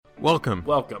Welcome.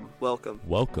 Welcome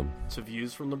Welcome to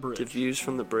Views from the Bridge. To Views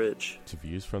from the Bridge. to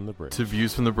Views from the Bridge. To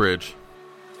Views from the Bridge.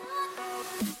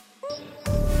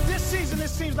 This season, it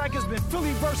seems like it's been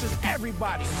Philly versus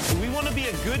everybody. Do we want to be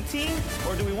a good team,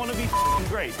 or do we want to be f***ing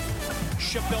great?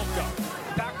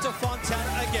 Shapilko. Back to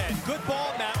Fontana again. Good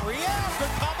ball, Matt Riel.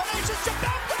 Good combination.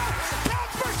 Shapilko!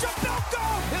 Counts for Shapilko!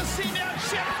 He'll see now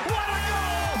Ship. What a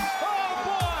goal! Oh,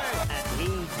 boy! And he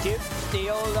dips the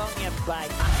old onion bag.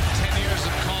 10 years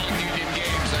of calling Union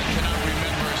games, I cannot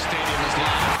remember a stadium as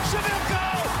loud. Shapilko!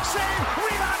 Save!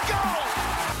 Rebound goal!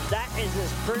 That is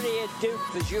as pretty a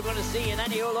dupe as you're going to see in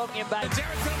any old onion bag.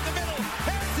 Derek from the middle.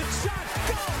 Harrison shot.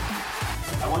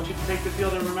 Goal! I want you to take the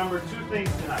field and remember two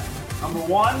things tonight. Number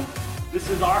one, this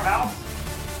is our house.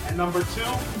 And number two,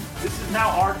 this is now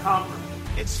our conference.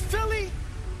 It's Philly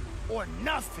or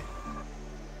nothing.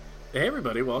 Hey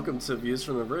everybody, welcome to Views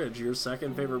from the Bridge, your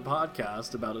second favorite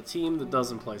podcast about a team that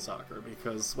doesn't play soccer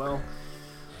because, well,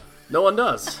 no one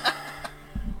does.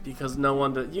 Because no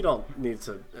one does. You don't need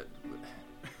to.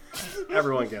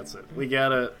 Everyone gets it. We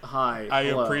get it. Hi. I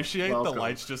hello, appreciate welcome. the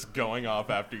lights just going off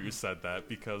after you said that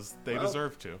because they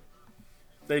deserve to.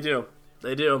 They do.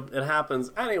 They do. It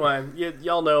happens. Anyway,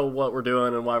 y'all know what we're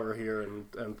doing and why we're here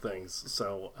and things.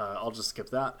 So I'll just skip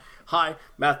that. Hi,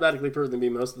 mathematically proven to be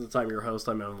most of the time your host.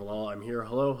 I'm Evan Villal. I'm here.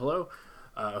 Hello.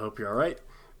 I hope you're all right.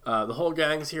 The whole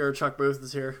gang's here. Chuck Booth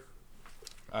is here.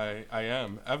 I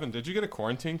am. Evan, did you get a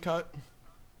quarantine cut?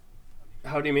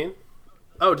 How do you mean?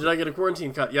 Oh, did I get a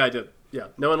quarantine cut? Yeah, I did. Yeah.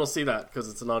 No one will see that because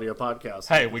it's an audio podcast.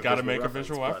 Hey, we got to make reference,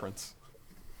 a visual reference.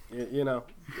 You know,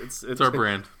 it's Our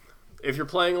brand. If you're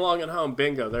playing along at home,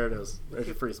 bingo, there it is. There's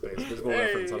your free space. Visual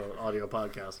reference on an audio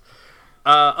podcast.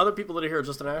 Other people that are here,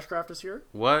 Justin Ashcraft is here.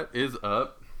 What is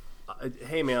up?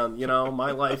 Hey, man, you know,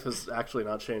 my life has actually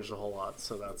not changed a whole lot,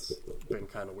 so that's been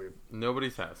kind of weird.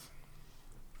 Nobody's has.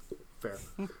 Fair.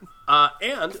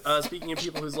 And speaking of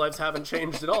people whose lives haven't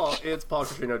changed at all, it's Paul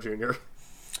Catrino Jr.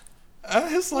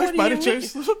 His life might have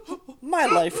changed. My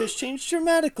life has changed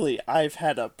dramatically. I've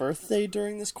had a birthday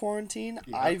during this quarantine.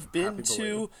 Yeah, I've been happy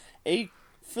to a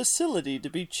facility to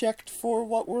be checked for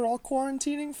what we're all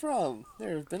quarantining from.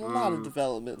 There have been a lot of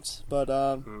developments, but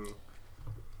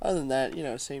other than that, you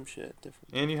know, same shit, different.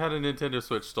 And you had a Nintendo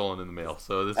Switch stolen in the mail,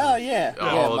 so this is All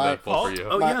eventful for you.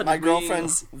 Oh, yeah, my did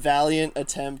girlfriend's valiant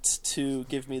attempt to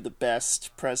give me the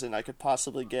best present I could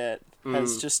possibly get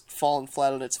has just fallen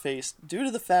flat on its face due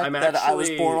to the fact that I was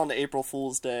born on April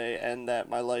Fool's Day and that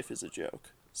my life is a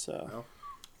joke. So,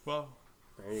 Well,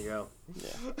 there you go.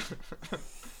 yeah.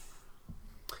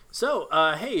 So,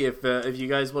 hey, if you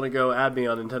guys want to go add me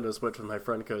on Nintendo Switch with my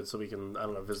friend code so we can, I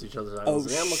don't know, visit each other's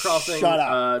islands in Animal Crossing, shut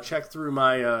up. check through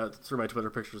my Twitter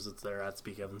pictures. It's there at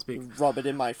SpeakEvanSpeak. Rub it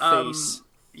in my face.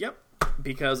 Yep,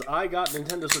 because I got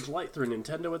Nintendo Switch Lite through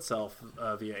Nintendo itself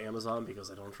via Amazon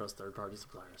because I don't trust third-party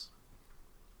suppliers.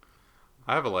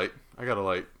 I have a light. I got a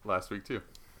light last week, too.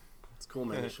 It's cool,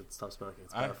 man. You should stop smoking.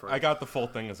 It's bad for I got the full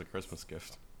thing as a Christmas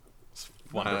gift. It's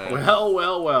wonderful.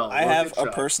 Well. I have a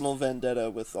shot. personal vendetta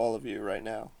with all of you right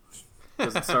now.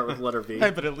 Does it start with the letter V?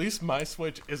 Hey, but at least my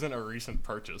Switch isn't a recent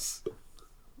purchase.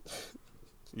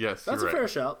 Yes, That's you're a right. fair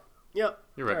shout. Yep.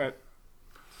 You're right.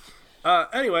 All right.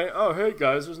 Anyway, hey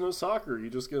guys, there's no soccer. You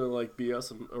just gonna like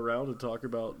BS around and talk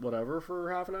about whatever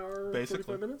for half an hour, Basically.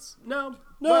 45 minutes? No.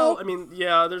 No. Well, I mean,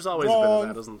 yeah, there's always a bit Wrong.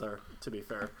 of that, isn't there? To be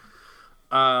fair.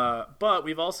 But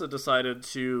we've also decided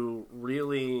to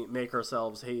really make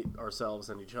ourselves hate ourselves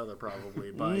and each other,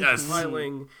 probably by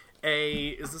compiling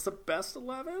is this a best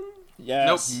 11?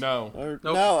 Yes. No. Nope.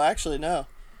 No, actually, no.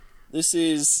 This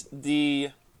is the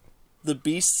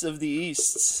Beasts of the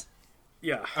East.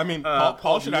 Yeah. I mean, Paul,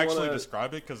 Paul do should you actually wanna-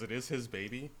 describe it because it is his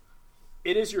baby.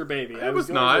 It is your baby. It was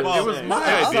not. Well, It was yeah. my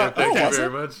Oh, idea. Thank you was very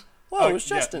it? much. Well, it was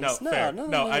yeah, Justin's. no, fair.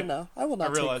 No. I will not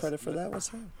take realized credit for that. What's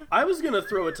him? I was going to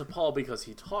throw it to Paul because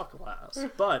he talked last,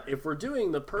 but if we're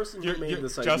doing the person who made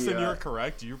this Justin, idea... you're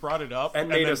correct. You brought it up, and and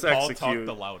made then us Paul execute. talked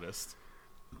the loudest.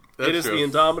 That's it is true. the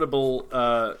indomitable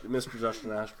Mr.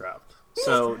 Justin Ashcraft.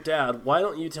 So, Dad, why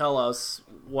don't you tell us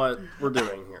what we're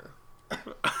doing here?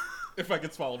 If I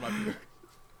could swallow my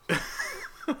beer.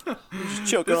 Just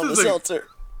choking on the is a- seltzer.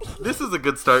 This is a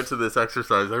good start to this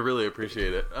exercise. I really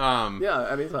appreciate it. Yeah,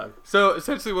 anytime. So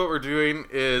essentially what we're doing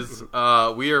is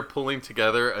we are pulling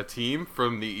together a team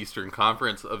from the Eastern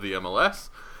Conference of the MLS.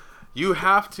 You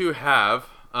have to have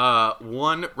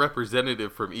one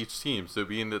representative from each team. So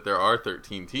being that there are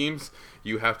 13 teams,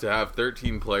 you have to have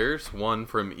 13 players, one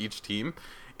from each team.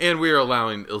 And we are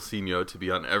allowing Ilsinho to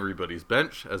be on everybody's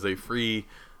bench as a free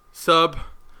sub.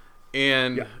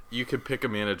 And you can pick a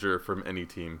manager from any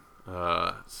team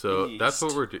So that's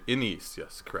what we're doing. In the East,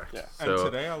 yes, correct. Yeah. So and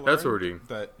today I learned that's what we're doing.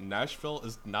 that Nashville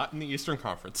is not in the Eastern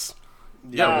Conference.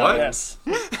 Yeah, what? Yes.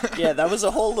 Yeah, that was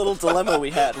a whole little dilemma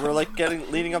we had. We're like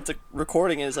leading up to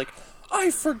recording, and it's like, I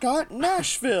forgot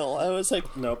Nashville. I was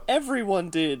like, nope. Everyone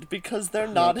did because they're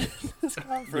not in this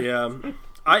conference. Yeah.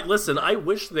 I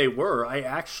wish they were. I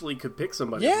actually could pick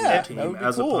somebody from that team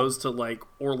as opposed to like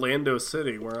Orlando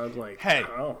City, where I'm like, hey,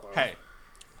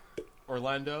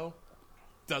 Orlando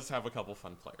does have a couple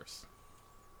fun players.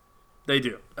 They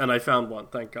do, and I found one.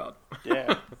 Thank God.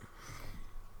 Yeah.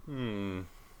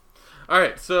 All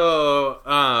right, so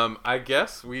I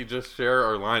guess we just share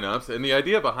our lineups, and the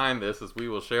idea behind this is we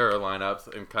will share our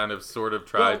lineups and kind of sort of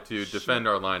try to defend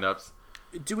our lineups.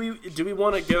 Do we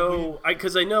want to go?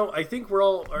 Because I think we're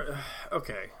all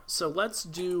okay. So let's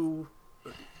do.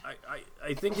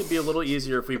 I think it'd be a little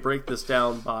easier if we break this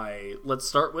down by. Let's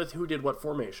start with who did what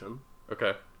formation.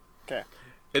 Okay. Okay.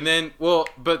 And then,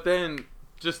 but then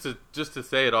just to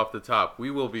say it off the top, we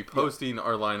will be posting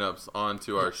our lineups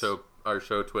onto our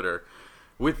show Twitter,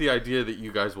 with the idea that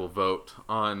you guys will vote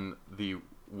on the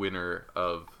winner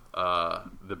of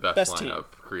the best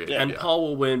lineup created. And Paul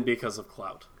will win because of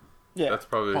clout. Yeah, that's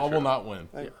probably Paul true. will not win.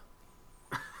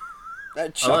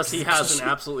 Unless he has an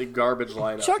absolutely garbage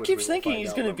lineup. Chuck keeps thinking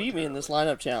he's going to beat me in this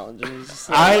lineup challenge. And he's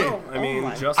like,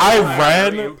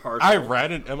 I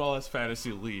ran an MLS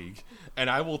fantasy league, and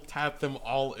I will tap them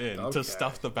all in to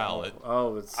stuff the ballot.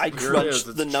 I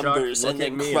crunched the numbers and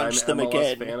then crunched them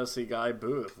again. Fantasy guy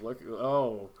Booth. Look,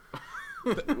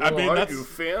 that's do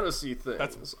fantasy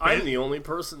things. I'm the only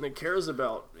person that cares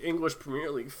about English Premier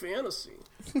League fantasy.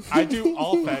 I do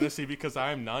all fantasy because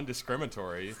I am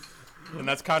non-discriminatory, and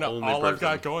that's kind of all I've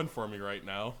got going for me right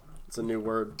now. It's a new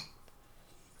word.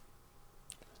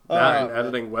 That and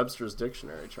editing Webster's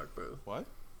dictionary, Chuck Booth. What?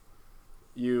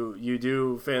 You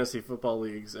do fantasy football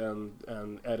leagues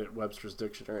and edit Webster's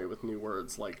dictionary with new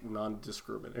words like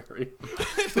non-discriminatory.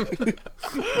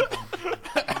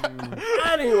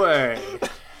 Anyway.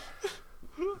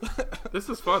 This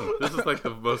is fun. This is like the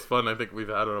most fun I think we've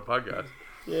had on a podcast.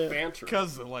 Yeah. Banter.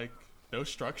 Because, no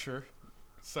structure.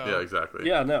 So yeah, exactly.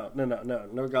 Yeah, no.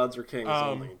 No gods or kings,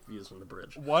 only views on the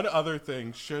bridge. One other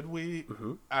thing. Should we,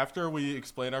 after we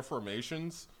explain our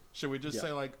formations, should we just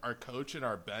say, our coach and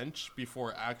our bench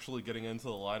before actually getting into the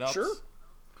lineups? Sure.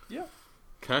 Yeah.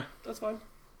 Okay. That's fine.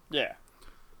 Yeah.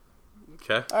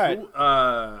 Okay. All right.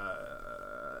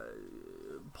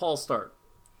 Paul, start.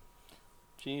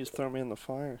 Jeez, throw me in the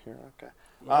fire here. Okay.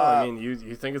 Well,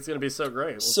 you think it's going to be so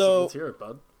great. Let's hear it,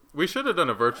 bud. We should have done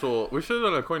a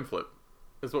coin flip.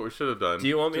 Is what we should have done. Do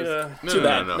you want me to? No, too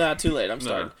bad. No, too late. I'm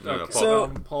starting. No, so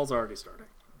Paul's already starting.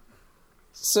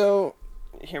 So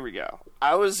here we go.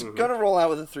 I was gonna roll out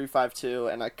with a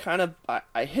 3-5-2, and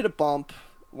I hit a bump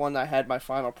when I had my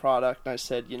final product, and I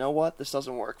said, you know what, this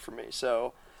doesn't work for me.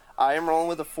 So I am rolling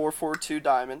with a 4-4-2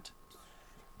 diamond.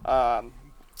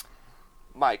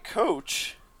 My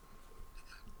coach,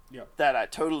 that I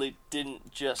totally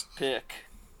didn't just pick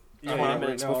 20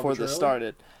 minutes before this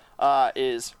started,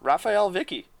 is Rafael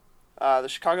Vicky, the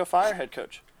Chicago Fire head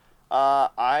coach.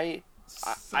 I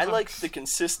like the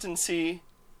consistency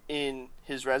in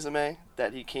his resume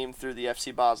that he came through the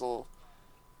FC Basel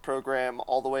program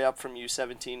all the way up from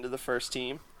U17 to the first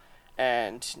team,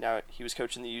 and now he was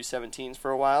coaching the U17s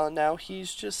for a while, and now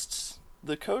he's just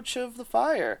the coach of the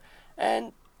Fire,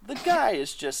 and the guy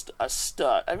is just a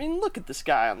stud. I mean, look at this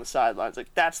guy on the sidelines.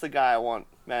 That's the guy I want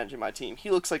managing my team. He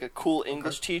looks like a cool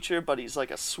English teacher, but he's like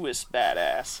a Swiss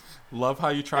badass. Love how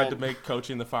you tried to make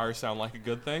coaching the Fire sound like a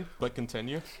good thing, but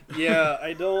continue. Yeah,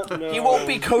 I don't know. He won't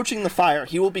be coaching the Fire.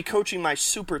 He will be coaching my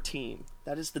super team.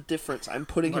 That is the difference. I'm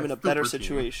putting him in a better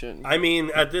situation. I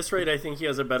mean, at this rate, I think he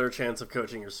has a better chance of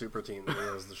coaching your super team than he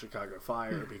has the Chicago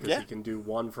Fire because he can do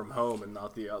one from home and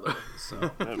not the other. So,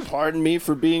 pardon me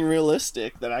for being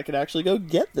realistic that I could actually go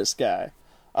get this guy.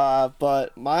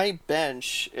 But my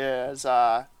bench is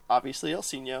obviously El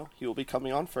Sino. He will be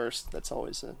coming on first. That's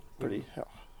always a pretty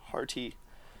hearty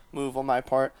move on my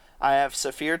part. I have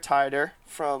Saphir Tider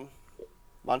from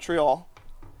Montreal.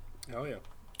 Oh, yeah.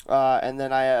 And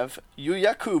then I have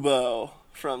Yuya Kubo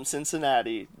from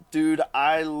Cincinnati. Dude,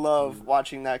 I love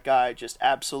watching that guy just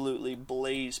absolutely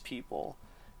blaze people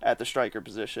at the striker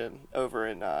position over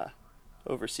in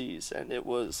overseas, and it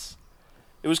was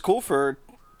cool for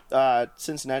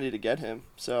Cincinnati to get him.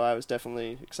 So I was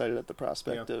definitely excited at the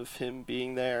prospect of him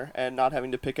being there and not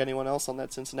having to pick anyone else on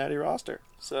that Cincinnati roster.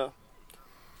 So,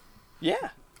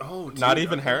 yeah. Oh, dude, not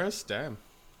even Harris? Damn.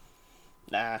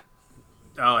 Nah.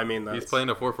 Oh, I mean, he's playing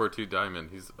a 4-4-2 diamond.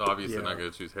 He's obviously not going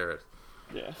to choose Harris.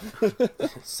 Yeah.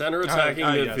 Center attacking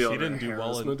midfielder. Yes, he didn't do Harris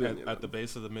well Medunian. at the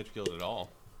base of the midfield at all.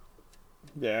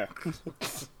 Yeah.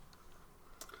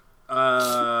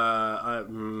 I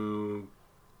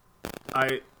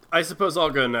suppose I'll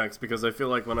go next because I feel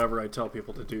like whenever I tell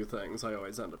people to do things, I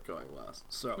always end up going last.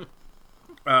 So,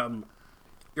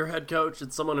 your head coach,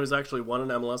 it's someone who's actually won an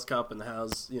MLS Cup and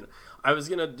has, I was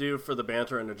gonna do for the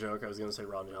banter and a joke. I was gonna say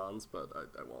Ron Johns, but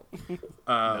I won't.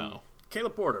 No.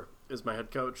 Caleb Porter is my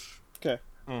head coach. Okay.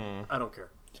 I don't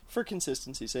care. For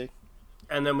consistency's sake.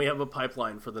 And then we have a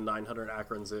pipeline for the 900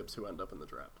 Akron Zips who end up in the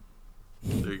draft.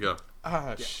 There you go.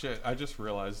 Shit! I just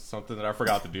realized something that I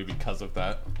forgot to do because of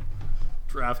that.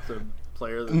 Draft the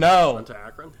player that went to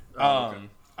Akron? Okay.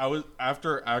 I was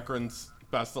after Akron's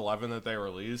best 11 that they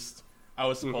released. I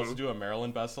was supposed to do a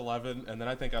Maryland best 11, and then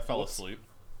I think I fell asleep.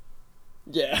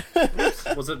 Yeah.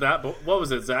 Was it that? What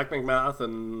was it? Zach McMath,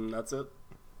 and that's it.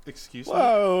 Excuse me.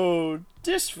 Whoa!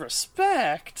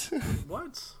 Disrespect.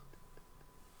 What?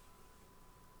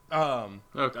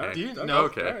 Okay. Do you know?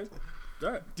 Okay.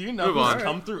 All right. Do you know Move who's on.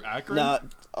 come through Akron?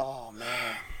 Oh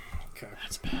man. Okay.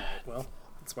 That's bad. Well,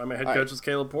 that's why my head coach is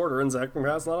Caleb Porter, and Zach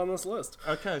McMath's not on this list.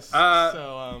 Okay.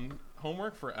 So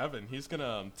homework for Evan. He's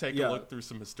gonna take a look through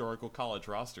some historical college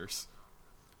rosters.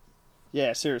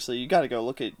 Yeah, seriously, you got to go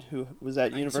look at who was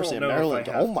at University of don't know if Maryland.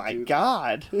 I have Oh to my do that.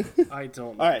 God! I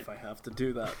don't know All right. if I have to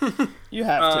do that. You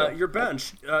have to. Your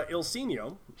bench,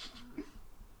 Ilsinho,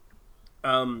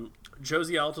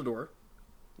 Josie Altidore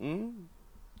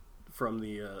from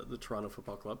the Toronto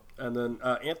Football Club, and then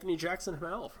Anthony Jackson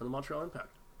Hamel from the Montreal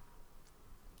Impact.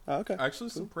 Oh, okay. Actually,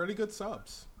 some pretty good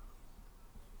subs.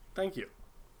 Thank you.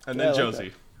 And Yeah, then I like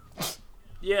Josie.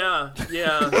 Yeah.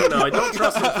 I don't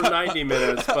trust him for 90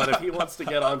 minutes, but if he wants to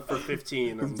get on for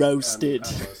 15 and Roasted.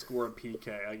 and score a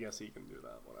PK, I guess he can do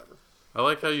that. Whatever. I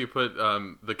like how you put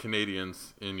the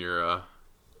Canadians in your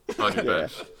on your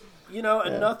bench.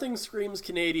 And nothing screams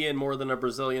Canadian more than a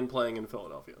Brazilian playing in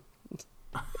Philadelphia.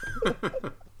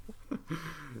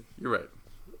 You're right.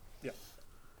 Yeah.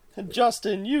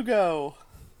 Justin, you go.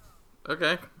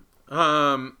 Okay.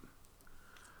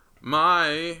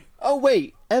 My Oh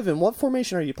wait, Evan, what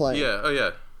formation are you playing? yeah. Oh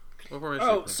yeah. What formation?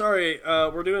 Oh, sorry.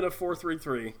 We're doing a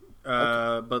 4-3-3.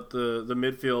 But the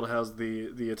midfield has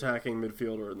the attacking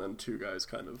midfielder and then two guys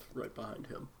kind of right behind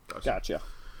him. Gotcha.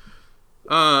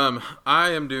 I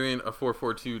am doing a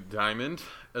 4-4-2 diamond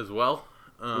as well.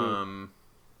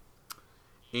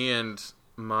 And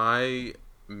my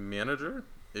manager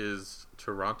is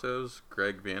Toronto's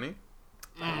Greg Vanney.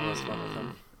 That's fun with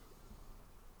him.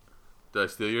 Did I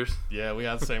steal yours? Yeah, we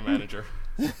had the same manager.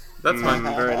 That's fine.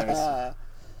 Very nice.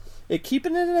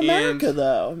 Keeping it in America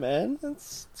though, man.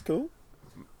 That's cool.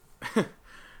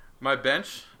 My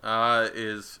bench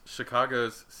is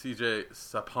Chicago's CJ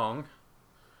Sapong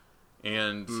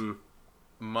and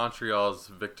Montreal's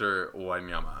Victor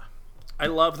Wanyama. I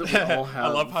love that we all have. I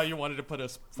love how you wanted to put a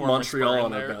former Montreal Spur on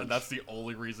in our there, bench. and that's the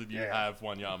only reason you have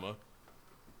Wanyama.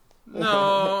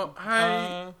 No,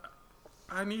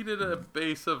 I needed a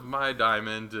base of my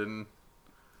diamond, and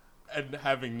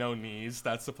having no knees,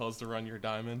 that's supposed to run your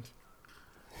diamond.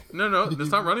 no,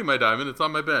 it's not running my diamond. It's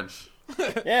on my bench.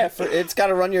 Yeah, it's got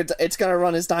to run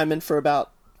his diamond for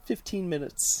about 15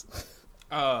 minutes.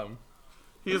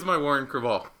 He is my Warren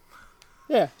Creval.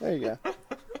 Yeah, there you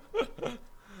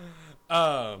go.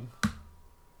 I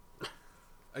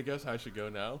guess I should go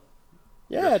now.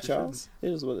 Yeah, Charles.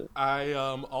 It is with it. I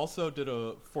also did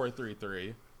a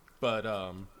 4-3-3, but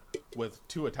with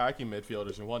two attacking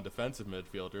midfielders and one defensive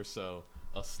midfielder, so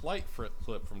a slight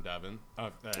flip from Devin.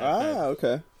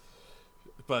 Okay.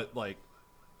 But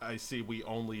I see we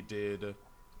only did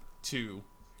two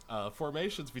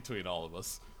formations between all of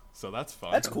us, so that's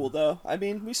fun. That's cool though. I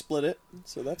mean, we split it,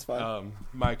 so that's fine.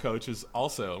 My coach is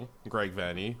also Greg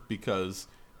Vanney because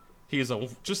he's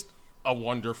just a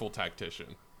wonderful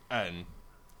tactician, and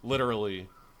literally,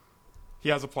 he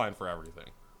has a plan for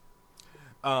everything.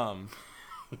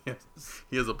 Yes,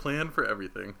 he has a plan for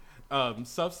everything.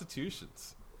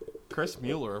 Substitutions: Chris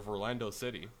Mueller of Orlando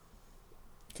City,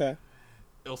 Okay.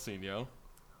 Ilsinho,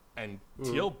 and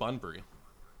Teal Bunbury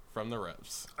from the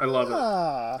Revs. I love it.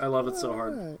 I love it so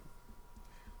hard.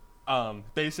 Right.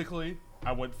 Basically,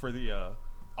 I went for the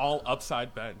all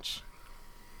upside bench.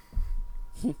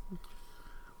 All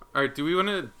right, do we want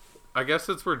to? I guess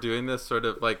since we're doing this sort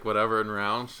of whatever in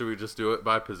rounds, should we just do it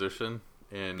by position?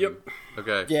 And Yep.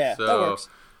 Okay. Yeah, so that works.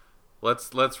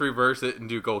 Let's reverse it and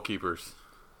do goalkeepers.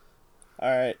 All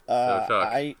right. So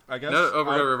Chuck. I guess. No, we're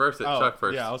gonna reverse it. Chuck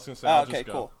first. Yeah, I was gonna say. I'll okay, just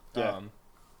go. cool. Yeah.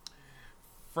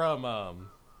 From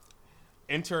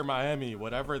Inter Miami,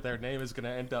 whatever their name is gonna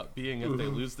end up being if they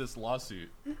lose this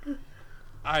lawsuit.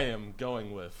 I am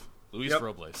going with Luis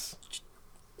Robles.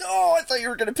 Oh, I thought you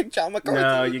were going to pick John McCarthy.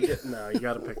 No, you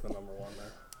got to pick the number one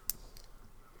there.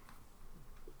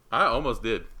 I almost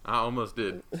did.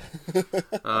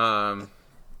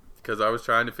 Because I was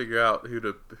trying to figure out who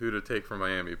to take from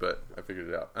Miami, but I figured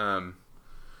it out.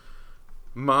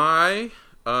 My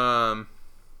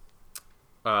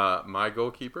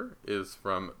goalkeeper is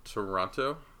from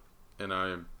Toronto, and I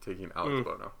am taking Alex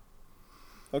Bono.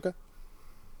 Okay.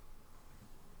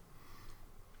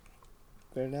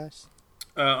 Very nice.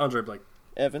 Andre Blake.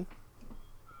 Evan.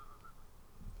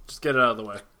 Just get it out of the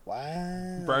way.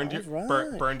 Wow. Burned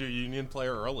your Union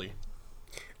player early.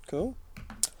 Cool.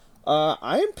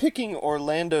 I am picking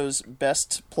Orlando's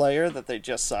best player that they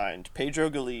just signed, Pedro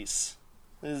Galiz.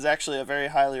 This is actually a very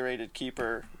highly rated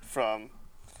keeper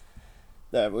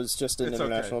that was just an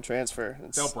international transfer.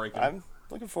 They'll break him. I'm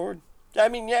looking forward. I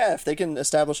mean, yeah, if they can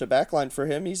establish a backline for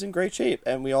him, he's in great shape,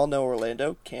 and we all know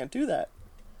Orlando can't do that.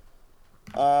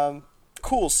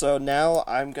 Cool. So now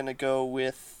I'm gonna go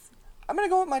with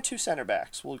my two center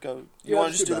backs. We'll go. You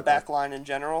want to just do the back line in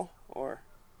general, or?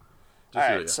 All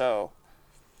right. So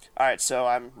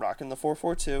I'm rocking the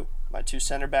 4-4-2. My two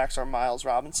center backs are Miles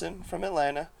Robinson from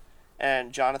Atlanta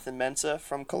and Jonathan Mensah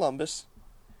from Columbus.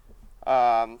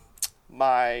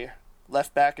 My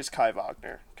left back is Kai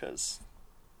Wagner because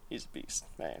he's a beast,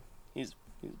 man. He's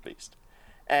a beast.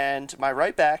 And my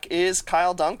right back is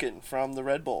Kyle Duncan from the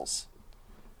Red Bulls.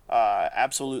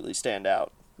 Absolutely stand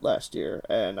out last year,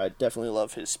 and I definitely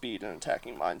love his speed and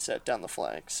attacking mindset down the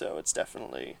flank, so it's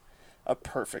definitely a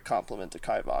perfect compliment to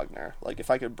Kai Wagner. Like, if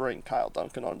I could bring Kyle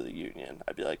Duncan onto the Union,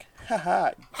 I'd be like,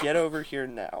 haha, get over here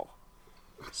now.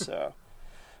 So,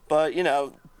 but,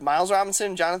 Miles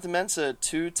Robinson, Jonathan Mensah,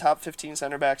 two top 15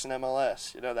 center backs in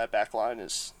MLS. That back line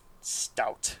is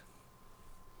stout.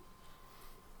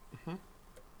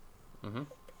 Mm-hmm.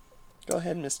 Go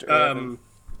ahead, Mr. Evan.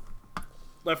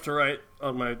 Left to right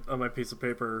on my piece of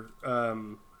paper.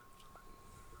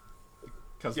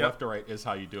 Because left to right is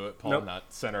how you do it, Paul,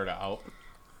 not center to out.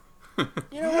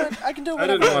 You know what? I can do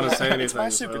whatever. I didn't want to say anything. It's my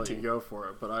super team. team. Go for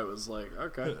it, but I was like,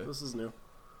 okay, this is new.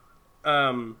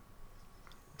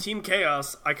 Team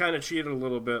Chaos, I kind of cheated a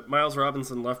little bit. Miles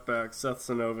Robinson, left back. Seth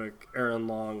Sinovic, Aaron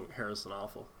Long, Harrison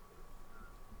Awful.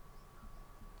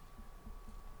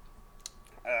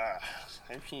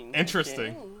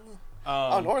 Interesting.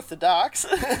 Unorthodox.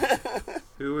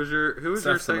 Who was your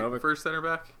first center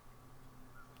back?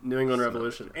 New England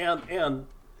Revolution, and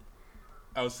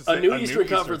I was a new Eastern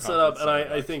Conference setup, and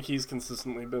I think he's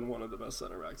consistently been one of the best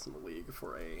center backs in the league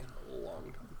for a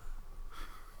long time.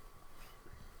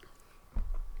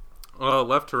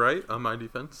 Left to right on my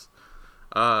defense.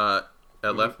 At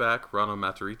left back, Ronald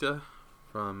Matarrita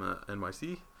from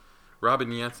NYC.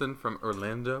 Robin Janssen from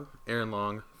Orlando, Aaron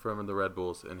Long from the Red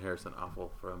Bulls, and Harrison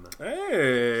Awful from...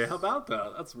 Hey, how about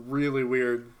that? That's really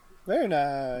weird. Very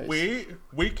nice. We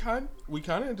kind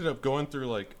of ended up going through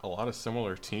like a lot of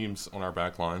similar teams on our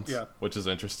back lines, which is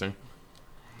interesting.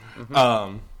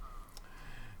 Mm-hmm.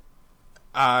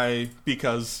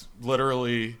 Because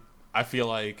literally I feel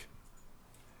like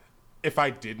if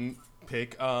I didn't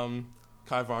pick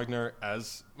Kai Wagner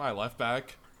as my left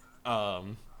back,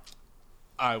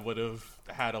 I would have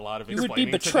had a lot of explaining to do. You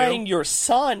would be betraying your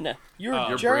son.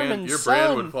 Your German son. Your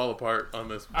brand would fall apart on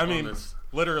this.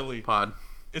 Literally, pod.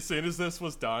 As soon as this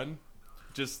was done,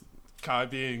 just Kai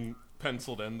being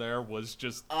penciled in there was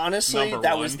just honestly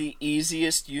that was the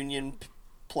easiest Union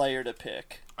player to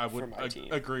pick. I would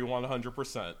agree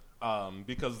 100%.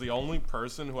 Because the only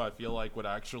person who I feel like would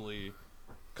actually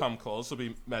come close would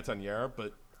be Metanier,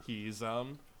 but he's not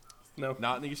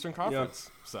in the Eastern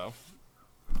Conference, so.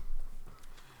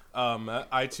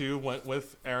 I too went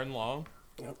with Aaron Long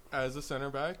as a center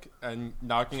back and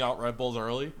knocking out Red Bulls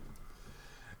early.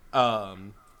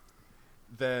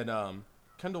 Then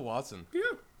Kendall Watson,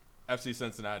 FC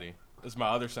Cincinnati, is my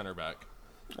other center back.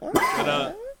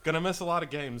 Gonna miss a lot of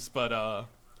games, but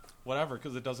whatever,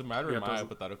 because it doesn't matter in my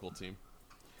hypothetical team.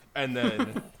 And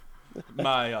then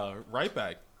my right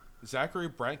back, Zachary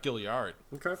Brant Gilliard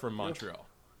from Montreal.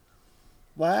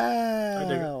 Wow. I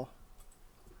dig it.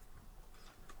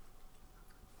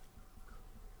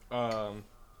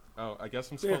 I guess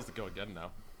I'm supposed to go again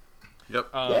now. Yep.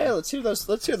 Yeah, let's hear those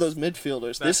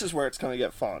midfielders. This is where it's going to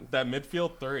get fun. That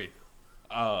midfield three.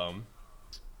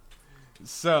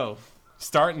 So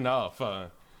starting off,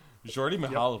 Jordy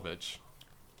Mihalovic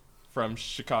from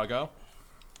Chicago.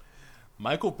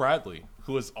 Michael Bradley,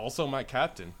 who is also my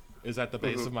captain, is at the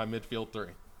base of my midfield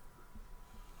three.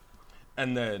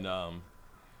 And then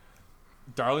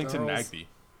Darlington Nagbe.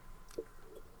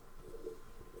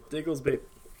 Digglesby.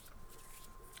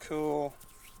 Cool.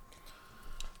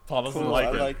 Paul doesn't Cool, like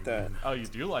I it. like that. Oh, you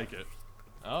do like it?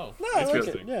 Oh, No, I like it.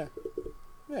 interesting.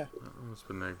 Yeah. What's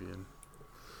Benegian?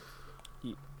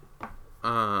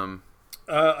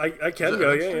 I can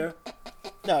go. Yeah.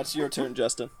 No, it's your turn,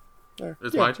 Justin. There.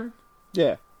 It's my turn?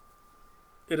 Yeah.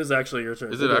 It is actually your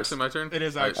turn. Is it actually my turn? It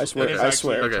is actually. I swear. It is I actually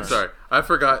swear. your Okay, turn. sorry. I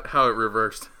forgot how it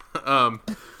reversed.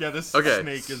 Yeah, this Okay.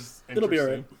 snake is interesting. It'll be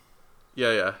alright.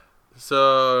 Yeah.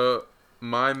 So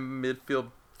my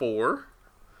midfield 4,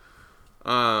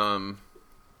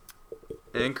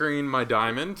 anchoring my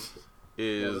diamond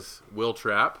is Will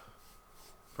Trapp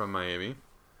from Miami.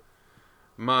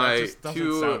 That My just doesn't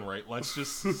two. sound right. Let's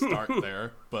just start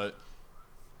there. But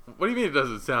What do you mean it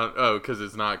doesn't sound? Oh, because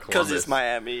it's not Columbus. Because it's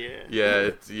Miami. Yeah. Yeah,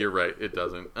 you're right. It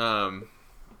doesn't.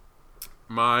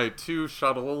 My two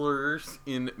shuttlers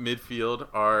in midfield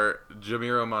are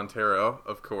Jamiro Montero,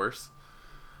 of course,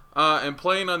 and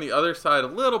playing on the other side, a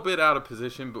little bit out of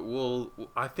position, but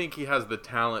I think he has the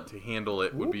talent to handle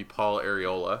it. Would be Paul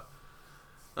Areola.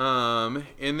 And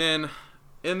then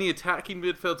in the attacking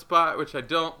midfield spot, which I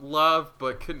don't love,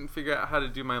 but couldn't figure out how to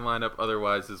do my lineup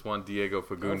otherwise, is one Diego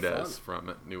Fagundes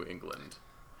from New England.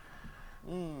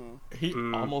 he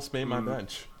almost made my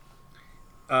bench.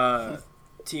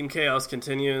 Team Chaos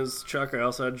continues. Chuck, I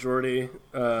also had Jordy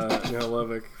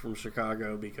Mihailovic from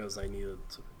Chicago because I needed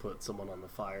to put someone on the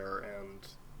fire, and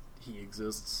he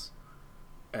exists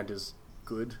and is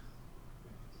good.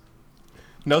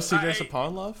 No CJ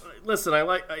Saponlov? Listen, I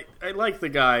like the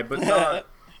guy, but not.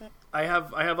 I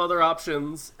have other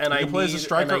options, and He plays a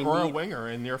striker or a need, winger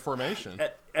in your formation.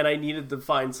 and I needed to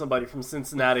find somebody from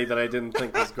Cincinnati that I didn't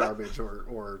think was garbage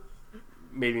or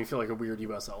made me feel like a weird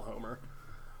USL homer.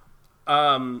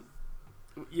 Yeah,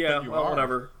 But you well, are.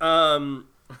 whatever.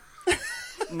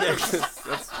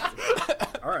 That's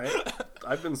all right.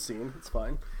 I've been seen. It's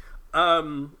fine.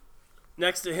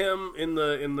 Next to him in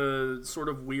the sort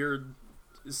of weird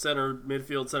center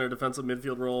defensive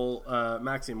midfield role,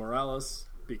 Maxi Morales,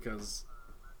 because,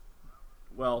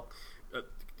 well,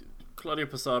 Claudio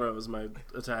Pissarro is my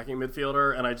attacking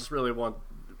midfielder, and I just really want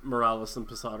Morales and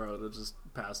Pissarro to just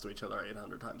pass to each other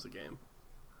 800 times a game.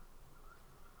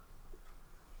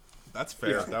 That's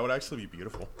fair. Yeah. That would actually be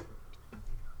beautiful.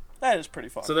 That is pretty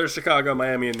fun. So there's Chicago,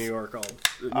 Miami, and New York,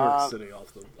 New York City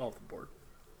off the board.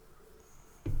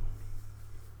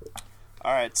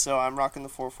 All right, so I'm rocking the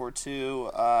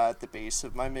 4-4-2. At the base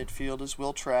of my midfield is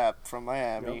Will Trapp from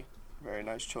Miami. Yep. Very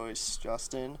nice choice,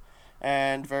 Justin.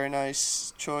 And very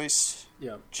nice choice,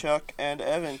 Yeah. Chuck and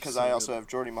Evan, because So I also good. have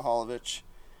Jordy Mihailovic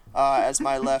as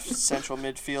my left central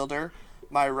midfielder.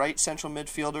 My right central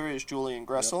midfielder is Julian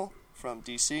Gressel from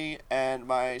DC, and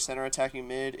my center attacking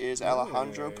mid is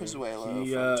Alejandro Pozuelo from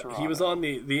Toronto. He was on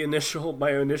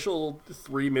my initial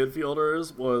three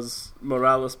midfielders was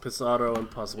Morales, Pissarro, and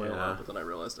Pozuelo, Yeah. but then I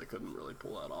realized I couldn't really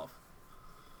pull that off.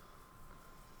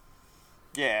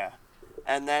 Yeah.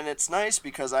 And then it's nice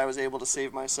because I was able to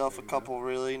save myself a couple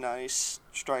really nice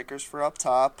strikers for up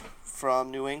top. From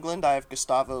New England, I have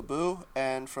Gustavo Bou,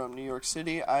 and from New York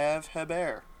City, I have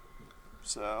Hebert.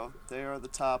 So they are the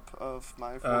top of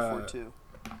my 4-4-2.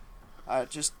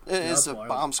 It is a wild.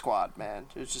 bomb squad, man.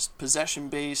 It's just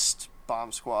possession-based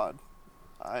bomb squad.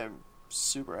 I am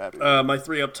super happy with it. My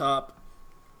three up top,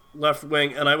 left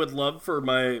wing, and I would love for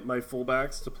my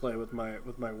fullbacks to play with my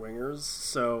wingers.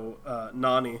 So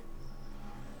Nani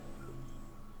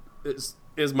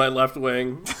is my left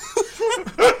wing.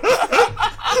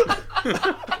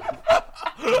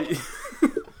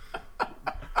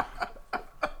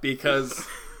 Because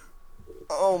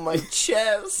Oh, my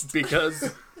chest!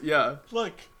 yeah,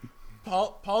 Look,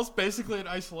 Paul's basically in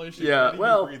isolation. Yeah, Can't even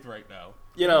well- breathe right now.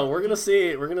 you know, we're gonna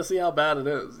see how bad it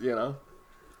is, you know.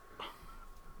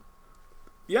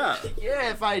 Yeah, Yeah,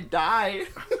 if I die.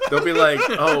 they'll be like,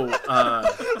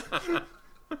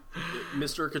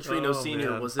 Mr. Catrino Oh,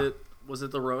 Sr. man. was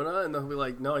it the Rona? And they'll be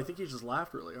like, no, I think he just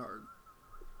laughed really hard.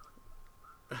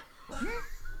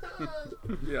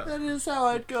 Yeah. That is how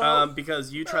I'd go.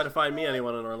 Because you try to find me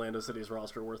anyone in Orlando City's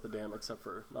roster worth a damn except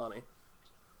for Nani.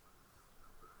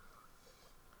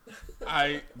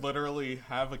 I literally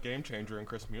have a game changer in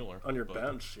Chris Mueller. On your but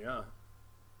bench, yeah.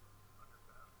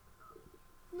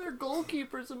 Their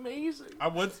goalkeeper's amazing. I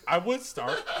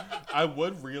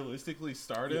would realistically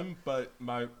start him, but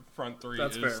my front three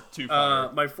That's is fair. too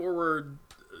far. My forward,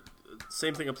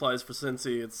 same thing applies for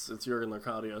Cincy. It's Jurgen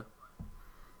Locadia.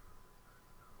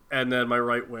 And then my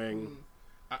right wing,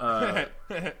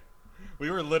 We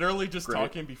were literally just Great.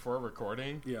 talking before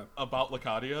recording Yeah. about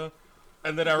Lacadia,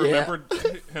 and then I remembered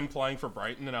him playing for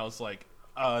Brighton, and I was like,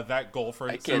 that goal for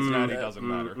can't Cincinnati do that. doesn't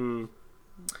matter.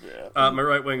 Yeah. my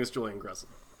right wing is Julian Gressel.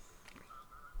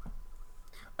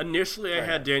 Initially, I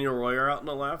had Daniel Royer out on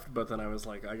the left, but then I was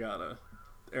like,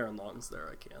 Aaron Long's there.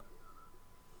 I can't.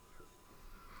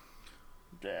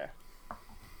 Yeah.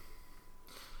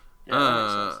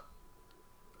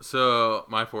 So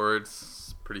my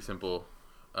forward's pretty simple.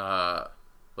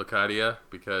 Locadia,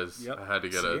 because I had to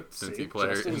get a Cincy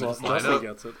player in this lineup.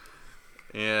 Gets it.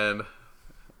 And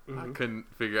I couldn't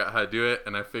figure out how to do it,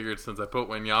 and I figured since I put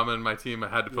Wanyama in my team, I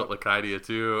had to put Locadia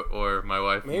too, or my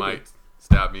wife might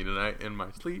stab me tonight in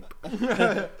my sleep.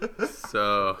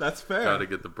 So that's fair. Got to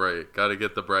get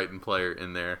the Brighton player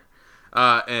in there,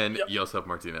 and Josef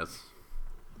Martinez.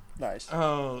 Nice.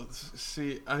 Oh,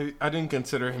 see, I didn't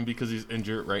consider him because he's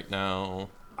injured right now.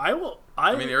 I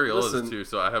mean, Ariola's too,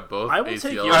 so I have both. I will ACL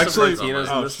take Josef Martinez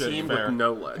in this team fair. with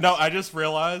no legs. No, I just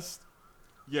realized.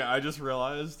 Yeah, I just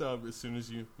realized as soon as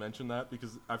you mentioned that,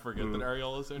 because I forget that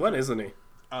Ariola's injured. When isn't he?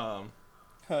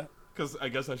 Because I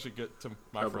guess I should get to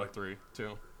my front three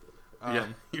too. Yeah,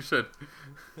 you should.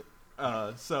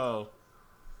 So,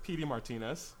 P.D.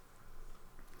 Martinez,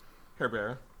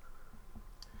 Herbert,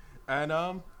 and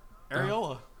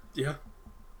Ariola. Yeah.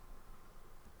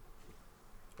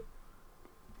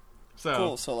 So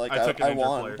cool. So like I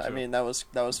won. I mean, that was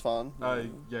fun.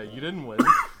 Yeah, you didn't win.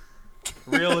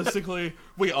 Realistically,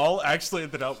 we all actually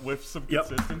ended up with some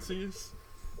consistencies.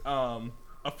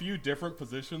 A few different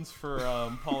positions for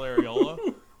Paul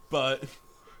Ariola, but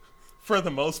for the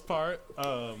most part,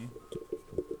 I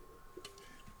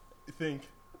think,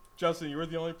 Justin, you were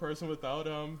the only person without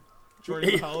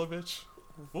Jordan Mihalovic.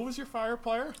 What was your fire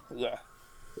player? Yeah.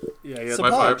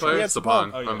 My fire player is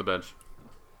Saban on the bench.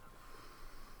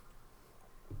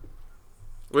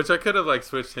 Which I could have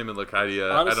switched him and Locadia.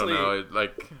 Honestly, I don't know.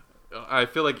 I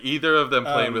feel like either of them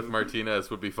playing with Martinez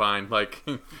would be fine.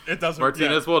 It doesn't.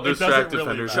 Martinez will distract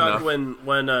defenders enough.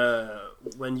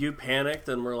 When you panicked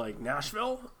and were like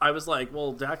Nashville, I was like,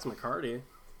 well, Dax McCarty.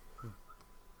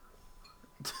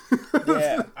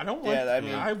 Yeah, I don't want. Yeah, I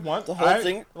mean, I want the whole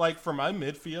thing. For my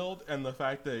midfield and the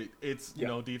fact that it's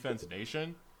defense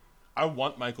nation, I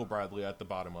want Michael Bradley at the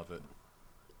bottom of it.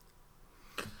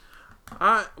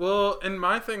 Well, and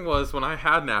my thing was when I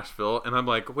had Nashville, and I'm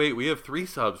like, wait, we have 3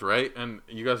 subs, right? And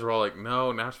you guys were all like,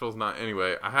 no, Nashville's not.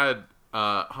 Anyway, I had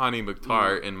Hani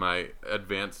Mukhtar in my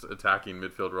advanced attacking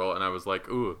midfield role, and I was like,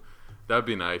 ooh, that'd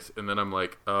be nice. And then I'm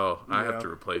like, oh, I have to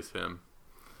replace him.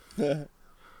 The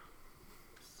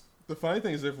funny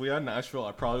thing is, if we had Nashville,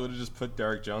 I probably would have just put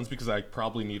Derek Jones because I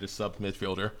probably need a sub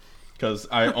midfielder. Because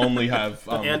I only have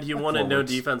and you wanted forwards. No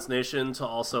Defense Nation to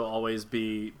also always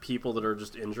be people that are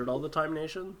just injured all the time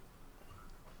nation?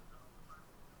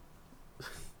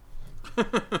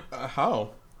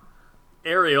 How?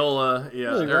 Ariola, yeah.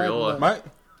 Really, Ariola.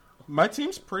 My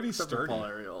team's pretty Except sturdy. Paul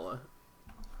Ariola.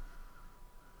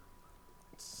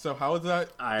 So how is that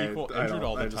equal injured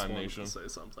all the I just time wanted nation? To say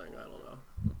something, I don't know.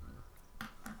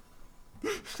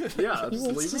 Yeah, just he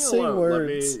leave wants me to say alone.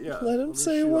 words. Let him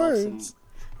say words.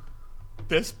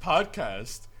 This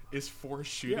podcast is for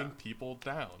shooting people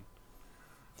down.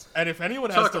 And if anyone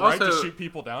has the right to shoot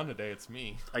people down today, it's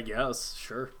me. I guess,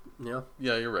 sure. Yeah.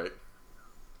 Yeah, you're right.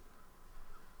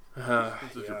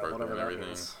 Whatever that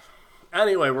means.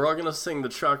 Anyway, we're all going to sing the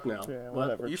Chuck now. Yeah,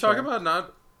 whatever. You talk about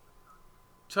not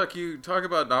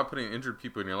putting injured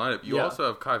people in your lineup. You also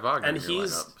have Kai Wagner in your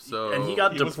lineup. So and he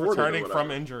got was deported returning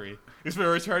from injury. He's been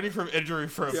returning from injury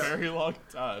for a very long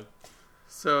time.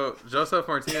 So Josef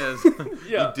Martinez,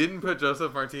 you didn't put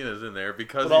Josef Martinez in there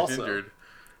because he's injured,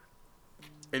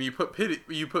 and you put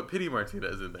Pity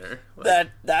Martinez in there.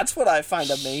 That's what I find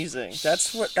amazing.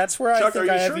 That's where Chuck, I think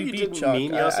I have you you beat didn't Chuck.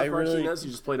 mean Josef really... Martinez?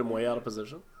 You just played him way out of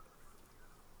position.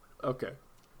 Okay.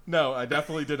 No, I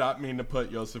definitely did not mean to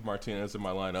put Josef Martinez in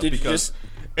my lineup because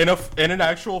in an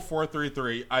actual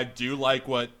 4-3-3, I do like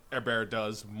what Herbert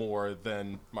does more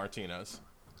than Martinez.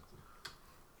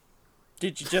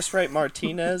 Did you just write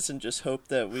Martinez and just hope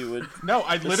that we would? No,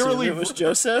 I literally it was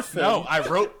Joseph. No, I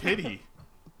wrote Pity.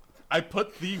 I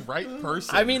put the right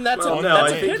person. I mean, that's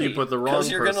I think you put the wrong person.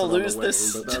 Because you're going to lose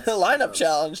this lineup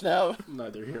challenge now.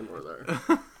 Neither here nor there.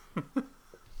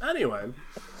 Anyway.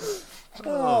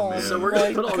 Oh, man. So we're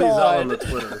going to put all these out on the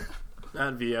Twitter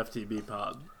at VFTB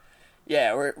Pod.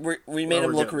 Yeah, we made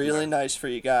him look really nice for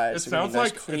you guys. It sounds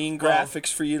like clean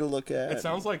graphics for you to look at. It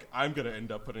sounds like I'm going to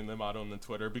end up putting them out on the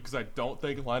Twitter because I don't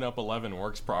think Lineup 11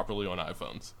 works properly on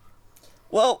iPhones.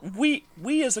 Well, we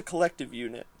as a collective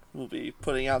unit will be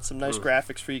putting out some nice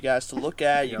graphics for you guys to look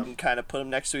at. You can kind of put them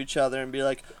next to each other and be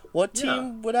like, what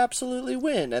team would absolutely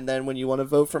win? And then when you want to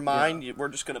vote for mine, we're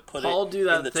just going to put Paul it do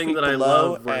that in the thing tweet that below, I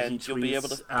love where and he tweets you'll be able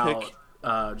to out pick.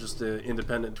 Just an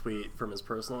independent tweet from his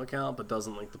personal account, but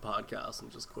doesn't link the podcast and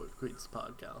just tweets the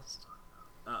podcast.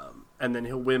 and then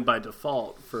he'll win by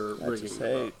default for rigging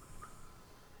the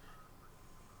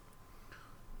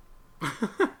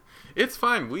vote. It's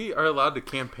fine. We are allowed to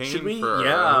campaign for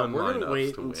our own we're lineups gonna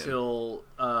wait to until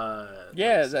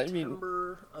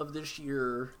September of this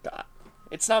year. God.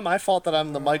 It's not my fault that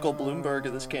I'm the Michael Bloomberg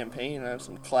of this campaign. I have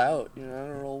some clout, to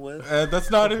roll with. That's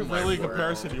not really a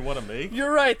comparison you want to make.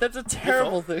 You're right. That's a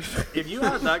terrible thing. If you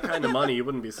had that kind of money, you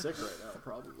wouldn't be sick right now,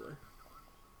 probably.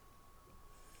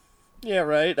 Yeah,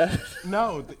 right.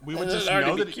 No, we would just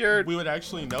know that we would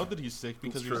actually know that he's sick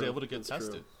because he was able to get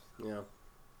tested. Yeah.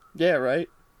 Yeah, right.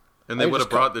 And they would have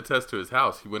brought the test to his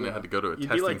house. He wouldn't have had to go to a testing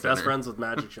center. You'd be like best friends with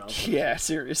Magic Johnson. Yeah,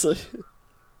 seriously.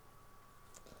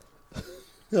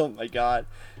 Oh my god.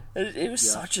 It was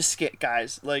such a scare,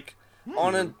 guys. Like,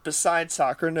 on a besides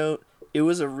soccer note, it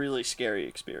was a really scary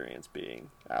experience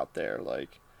being out there.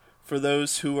 Like, for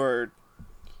those who are,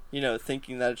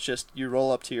 thinking that it's just you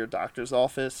roll up to your doctor's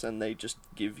office and they just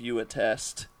give you a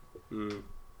test.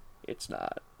 It's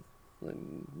not.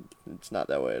 It's not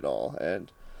that way at all.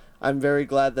 And I'm very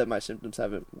glad that my symptoms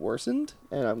haven't worsened,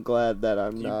 and I'm glad that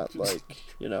I'm not, like,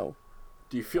 Do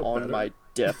you feel on better? my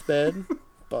deathbed,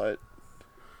 but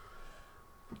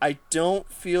I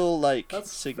don't feel, like,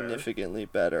 That's significantly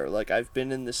better. Like, I've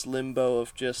been in this limbo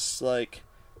of just, like,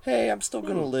 hey, I'm still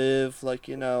gonna live, like,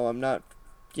 I'm not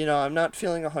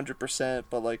feeling 100%,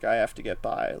 but, like, I have to get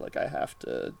by. Like, I have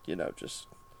to, just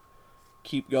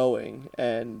keep going,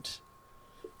 and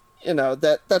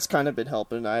that's kind of been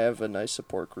helping. I have a nice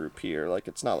support group here. Like,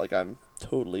 it's not like I'm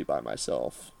totally by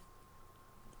myself.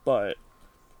 But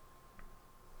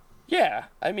yeah,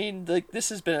 I mean, like, this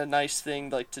has been a nice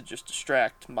thing, like, to just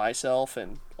distract myself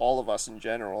and all of us in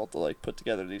general to, like, put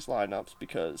together these lineups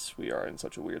because we are in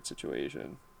such a weird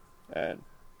situation. And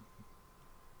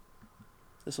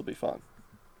this will be fun.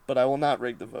 But I will not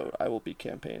rig the vote. I will be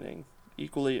campaigning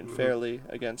equally and fairly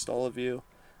against all of you.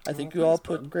 I think you all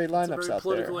put great lineups out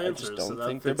there. I just don't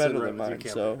think they're better than mine.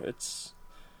 So it's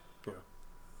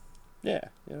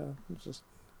it's just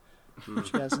you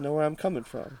guys know where I'm coming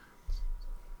from.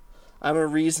 I'm a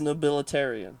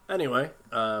reasonabilitarian. Anyway,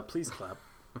 please clap.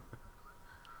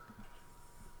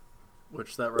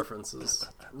 Which that reference is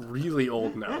really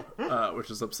old now,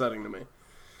 which is upsetting to me.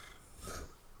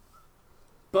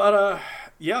 But,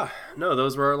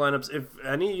 those were our lineups. If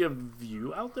any of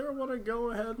you out there want to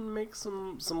go ahead and make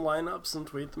some lineups and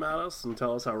tweet them at us and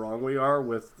tell us how wrong we are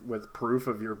with proof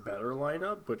of your better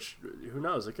lineup, which, who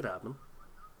knows, it could happen.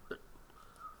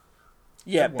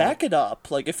 Yeah, back it up.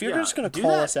 Like, if you're just going to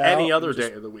call us out any other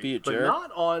day of the week, but jerk.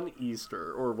 not on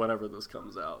Easter or whenever this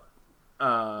comes out.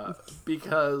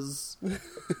 Because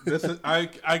this is I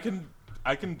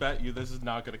can bet you this is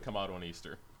not going to come out on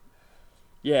Easter.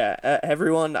 Yeah,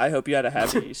 everyone, I hope you had a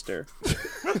happy Easter.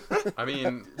 I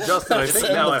mean, Justin, I think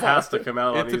now it has to come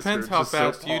out on Easter. It depends how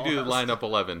fast you do lineup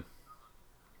 11.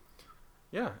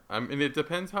 Yeah, I mean, it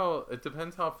depends how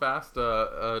fast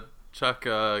Chuck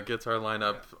gets our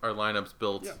lineups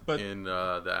built in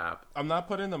the app. I'm not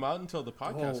putting them out until the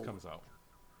podcast comes out.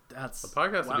 The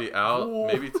podcast will be out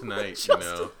maybe tonight.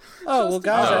 Oh well,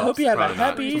 guys, I hope you have a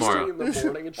happy Easter. In the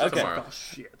morning and okay. Oh,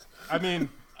 shit. I mean,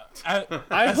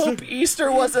 I hope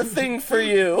Easter was a thing for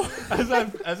you. As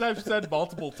I've said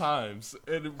multiple times,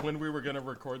 when we were going to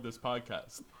record this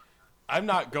podcast, I'm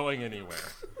not going anywhere.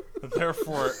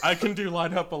 Therefore, I can do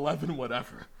lineup 11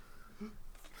 whatever.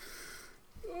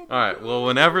 All right. Well,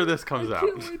 whenever this comes out, I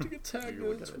can't wait to get tagged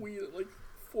in a tweet at like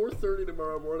 4:30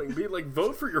 tomorrow morning. Be like,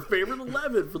 vote for your favorite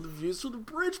 11 for the Views from the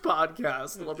Bridge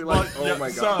podcast, and I'll be like, oh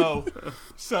my god.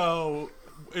 So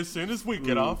as soon as we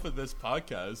get off of this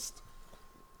podcast,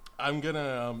 I'm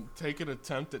gonna take an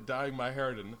attempt at dyeing my hair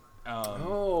at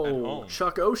home.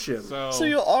 Chuck Ocean. So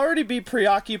you'll already be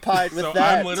preoccupied with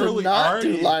that to not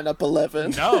do lineup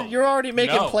 11. No, you're already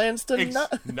making plans to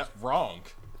not. Wrong.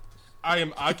 I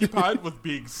am occupied with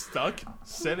being stuck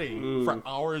sitting for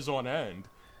hours on end,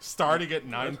 starting at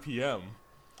 9 p.m.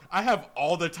 I have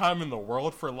all the time in the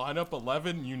world for lineup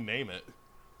 11. You name it.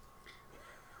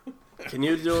 Can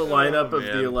you do a lineup of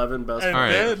the 11 best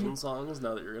version songs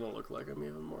now that you're gonna look like him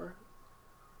even more?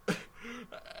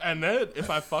 And then if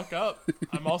I fuck up,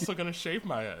 I'm also gonna shave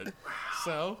my head.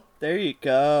 So there you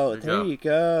go. There you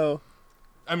go.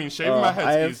 I mean, shaving my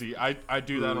head's easy. I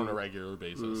do that on a regular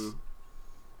basis.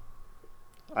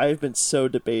 I've been so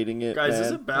debating it, guys. Man.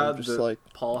 Is it bad just that like,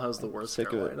 Paul has the worst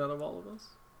hairline out of all of us?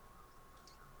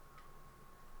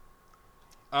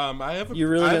 You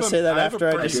really gonna say that after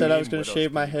I just said I was gonna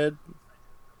shave my head?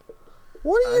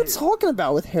 What are you talking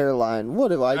about with hairline? What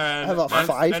do I have a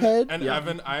 5 head? And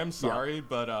Evan, I am sorry,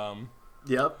 but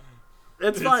yep,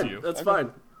 it's fine. That's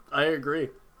fine. I agree.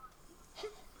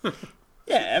 Yeah,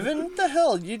 Yeah, Evan, what the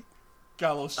hell? You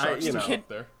got a little shark stuff up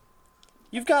there.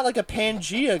 You've got like a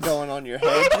Pangea going on your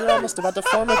head. You're almost about to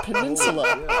form a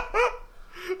peninsula.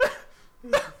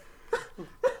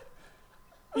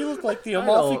 You look like the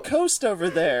Amalfi Coast over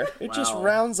there. It just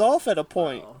rounds off at a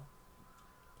point.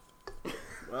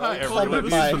 Hi, everyone.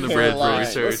 From the bridge where we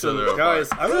share each other. Guys,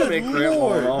 I'm going to make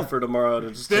Grandpa an offer tomorrow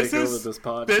to just take over this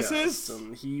podcast.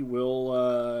 And he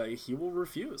will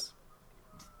refuse.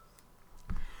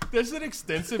 There's an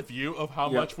extensive view of how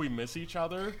much we miss each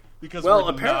other. Because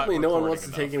apparently no one wants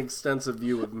to take an extensive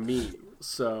view of me.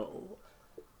 So,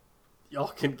 y'all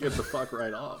can get the fuck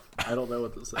right off. I don't know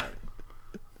what to say.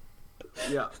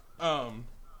 Yeah.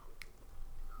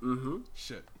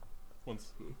 Shit.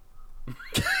 Once.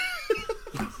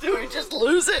 Did we just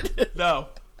lose it? No.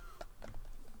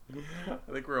 I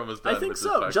think we're almost done. I think with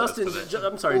so. this Justin,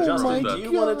 I'm sorry, Oh Justin, my do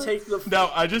you God. want to take the... No,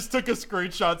 I just took a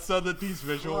screenshot so that these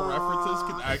visual references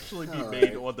can actually be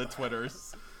made on the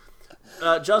Twitters.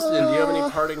 Justin, do you have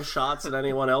any parting shots at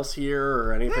anyone else here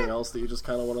or anything else that you just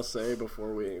kind of want to say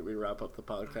before we wrap up the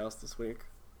podcast this week?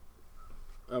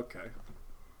 Okay.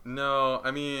 No,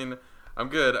 I mean, I'm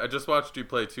good. I just watched you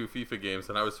play 2 FIFA games,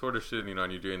 and I was sort of shitting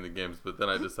on you during the games, but then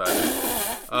I decided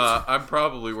I'm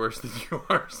probably worse than you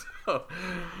are, so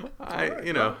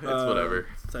it's whatever.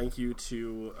 Thank you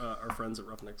to our friends at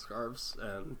Roughneck Scarves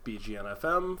and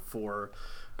BGNFM for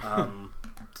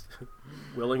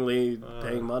willingly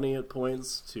paying money at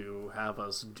points to have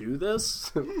us do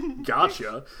this.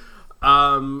 Gotcha.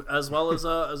 As well as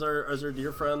our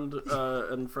dear friend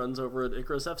and friends over at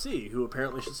Icarus FC, who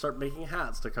apparently should start making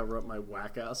hats to cover up my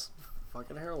whack ass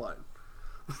fucking hairline.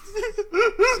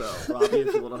 So, Robbie,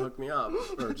 if you want to hook me up,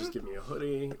 or just give me a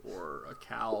hoodie, or a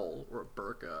cowl, or a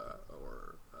burqa,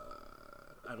 or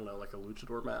I don't know, like a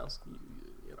luchador mask,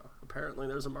 you know, apparently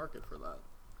there's a market for that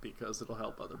because it'll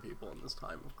help other people in this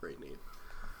time of great need.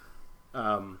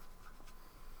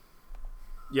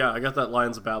 Yeah, I got that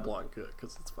Lions of Babylon good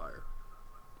because it's fire.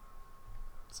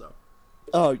 So.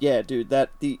 Oh yeah, dude.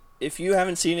 If you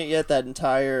haven't seen it yet, that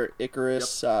entire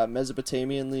Icarus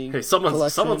Mesopotamian League. Hey,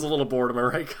 someone's a little bored. Am I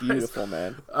right, guys? Beautiful,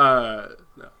 man. No.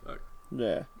 Okay.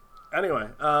 Yeah. Anyway,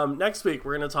 next week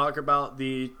we're going to talk about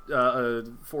the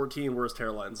 14 worst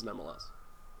hairlines in MLS.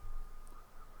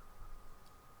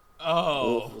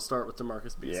 Oh. We'll start with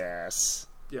DeMarcus Beasley. Yes.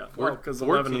 Yeah, well, because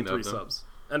 11 and 3 subs.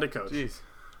 And a coach. Jeez.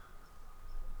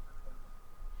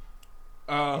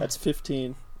 That's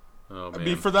 15. Oh, man. I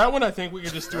mean, for that one, I think we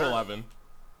could just do 11.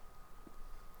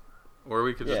 Or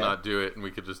we could just not do it, and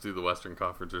we could just do the Western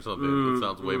Conference or something. It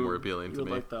sounds way more appealing to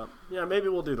me. Like that. Yeah, maybe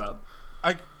we'll do that.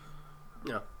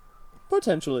 Yeah.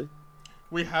 Potentially.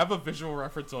 We have a visual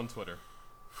reference on Twitter.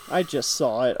 I just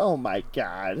saw it. Oh my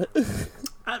god.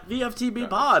 At VFTB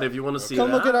Pod, if you want to see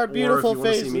Come that. look at our beautiful or if you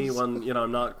faces. want to see me when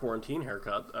I'm not quarantine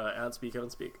haircut, at Speak Out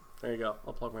and Speak. There you go.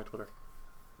 I'll plug my Twitter.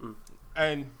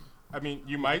 And I mean,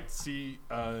 you might see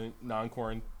a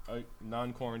non-quarantine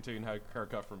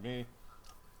haircut from me.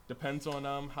 Depends on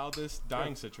how this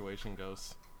dying situation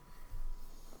goes.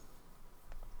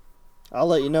 I'll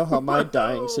let you know how my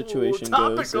dying situation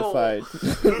goes if I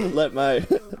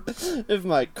if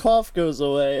my cough goes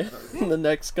away in the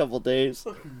next couple days.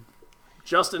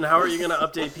 Justin, how are you going to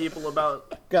update people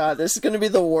about... God, this is going to be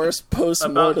the worst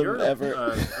post-mortem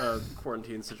ever.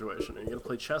 Quarantine situation? Are you going to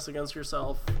play chess against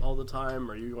yourself all the time?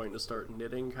 Are you going to start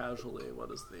knitting casually?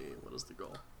 What is the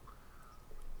goal?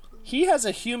 He has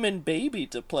a human baby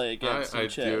to play against in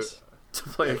chess. To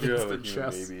play against the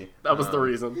chess. Baby. That was the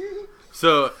reason.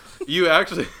 So you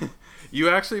actually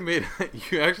made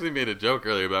a joke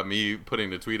earlier about me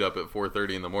putting a tweet up at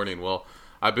 4:30 in the morning. Well,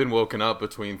 I've been woken up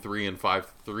between 3:30 and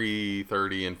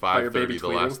 5:30 the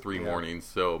last 3 mornings.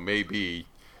 So maybe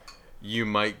you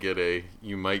might get a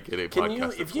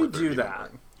podcast. If you do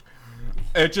that,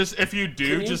 if you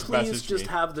do, can just you message please just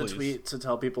me, have the please. tweet to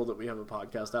tell people that we have a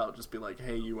podcast out. Just be like,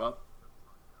 "Hey, you up?"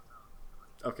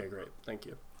 Okay, great. Thank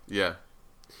you. Yeah.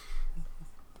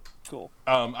 Cool.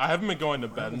 I haven't been going to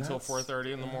bed until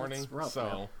 4:30 in the morning, rough,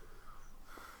 so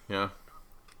man.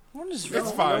 Yeah.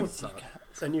 It's fine.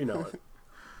 And you know it.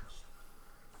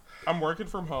 I'm working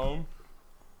from home.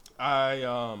 I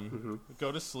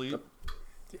go to sleep,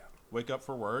 wake up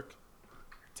for work,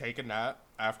 take a nap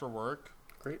after work,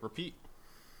 repeat.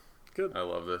 Good. I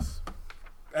love this.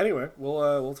 Anyway,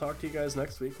 we'll talk to you guys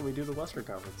next week when we do the Western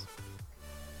Conference.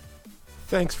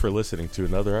 Thanks for listening to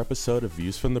another episode of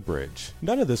Views from the Bridge.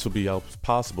 None of this would be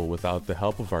possible without the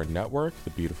help of our network, the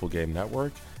Beautiful Game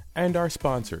Network, And our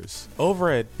sponsors.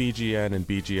 Over at BGN and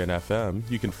BGN FM,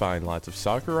 you can find lots of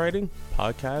soccer writing,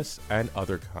 podcasts, and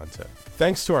other content.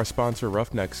 Thanks to our sponsor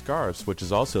Roughneck Scarves, which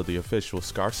is also the official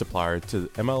scarf supplier to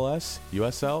MLS,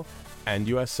 USL, and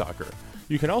US Soccer.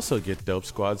 You can also get dope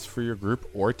squads for your group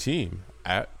or team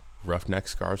at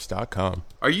roughneckscarves.com.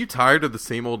 Are you tired of the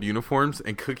same old uniforms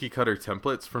and cookie-cutter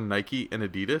templates from Nike and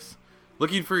Adidas?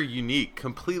 Looking for a unique,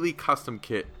 completely custom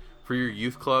kit for your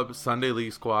youth club, Sunday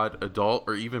league squad, adult,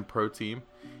 or even pro team?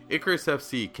 Icarus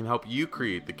FC can help you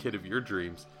create the kit of your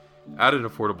dreams at an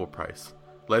affordable price.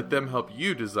 Let them help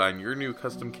you design your new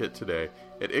custom kit today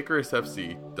at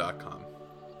IcarusFC.com.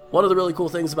 One of the really cool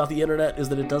things about the internet is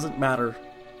that it doesn't matter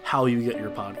how you get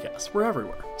your podcasts. We're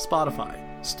everywhere.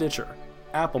 Spotify, Stitcher,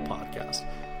 Apple Podcasts.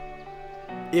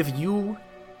 If you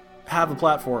have a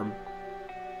platform,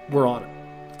 we're on it.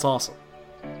 It's awesome.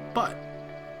 But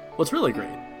what's really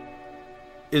great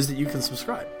is that you can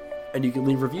subscribe and you can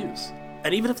leave reviews.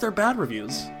 And even if they're bad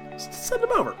reviews, send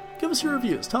them over. Give us your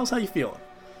reviews. Tell us how you feel.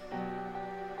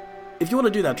 If you want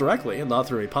to do that directly and not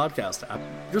through a podcast app,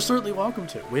 you're certainly welcome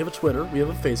to. We have a Twitter, we have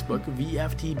a Facebook,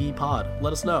 VFTB Pod.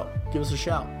 Let us know. Give us a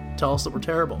shout. Tell us that we're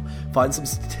terrible. Find some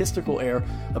statistical error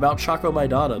about Chaco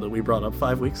Maidana that we brought up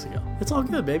 5 weeks ago. It's all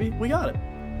good, baby. We got it.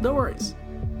 No worries.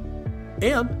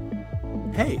 And,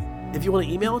 hey, if you want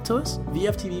to email it to us,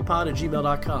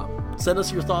 vftbpod@gmail.com. Send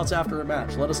us your thoughts after a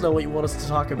match. Let us know what you want us to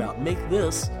talk about. Make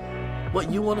this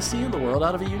what you want to see in the world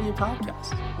out of a Union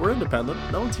podcast. We're independent.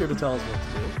 No one's here to tell us what to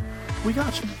do. We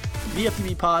got you.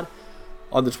 VFTB Pod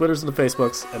on the Twitters and the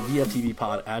Facebooks, and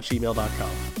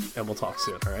vftbpod@gmail.com. And we'll talk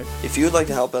soon, all right? If you would like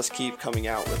to help us keep coming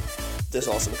out with this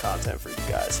awesome content for you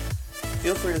guys,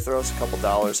 feel free to throw us a couple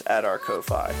dollars at our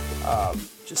Ko-Fi,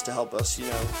 just to help us,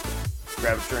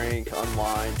 grab a drink,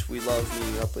 unwind. We love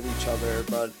meeting up with each other,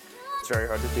 but it's very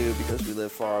hard to do because we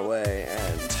live far away,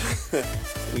 and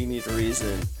we need a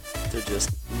reason to just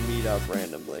meet up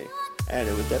randomly. And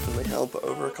it would definitely help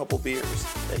over a couple beers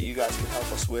that you guys can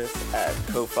help us with at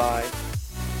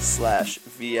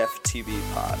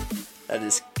Ko-Fi/VFTBpod. That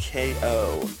is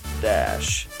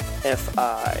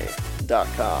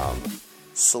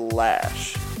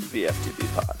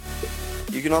ko-fi.com/VFTBpod.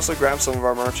 You can also grab some of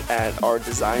our merch at our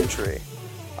design tree.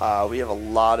 We have a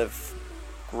lot of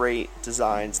great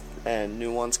designs and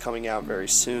new ones coming out very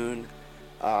soon.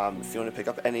 If you want to pick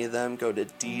up any of them, go to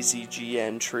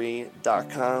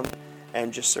dzgntree.com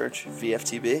and just search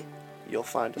VFTB. You'll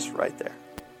find us right there.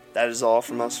 That is all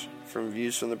from us from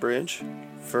Views from the Bridge.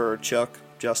 For Chuck,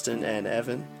 Justin, and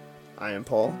Evan, I am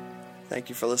Paul. Thank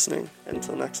you for listening.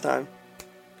 Until next time,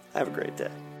 have a great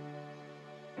day.